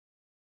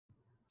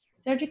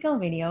Surgical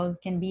videos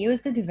can be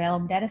used to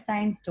develop data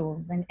science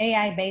tools and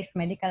AI-based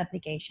medical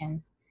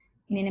applications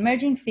in an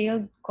emerging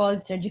field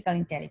called surgical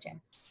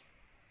intelligence.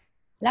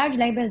 Large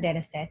label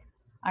datasets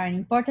are an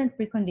important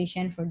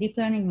precondition for deep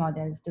learning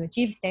models to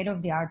achieve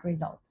state-of-the-art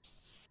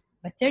results,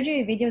 but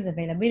surgery videos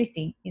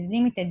availability is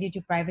limited due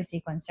to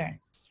privacy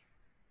concerns.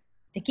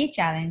 The key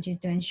challenge is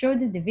to ensure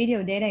that the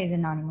video data is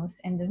anonymous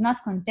and does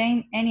not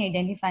contain any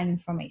identifying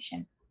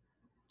information.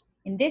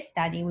 In this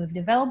study, we've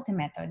developed a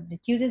method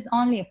that uses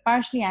only a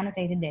partially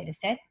annotated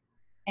dataset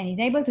and is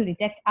able to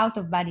detect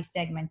out-of-body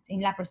segments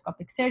in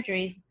laparoscopic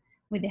surgeries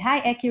with a high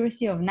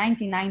accuracy of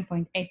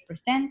 99.8%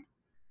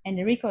 and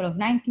a recall of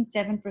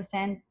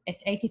 97% at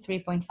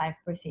 83.5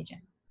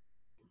 precision.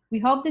 We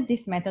hope that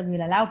this method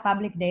will allow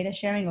public data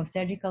sharing of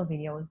surgical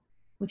videos,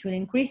 which will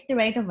increase the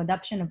rate of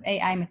adoption of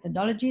AI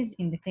methodologies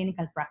in the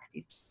clinical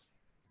practice.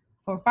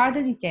 For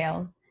further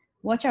details,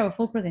 watch our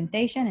full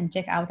presentation and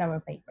check out our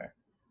paper.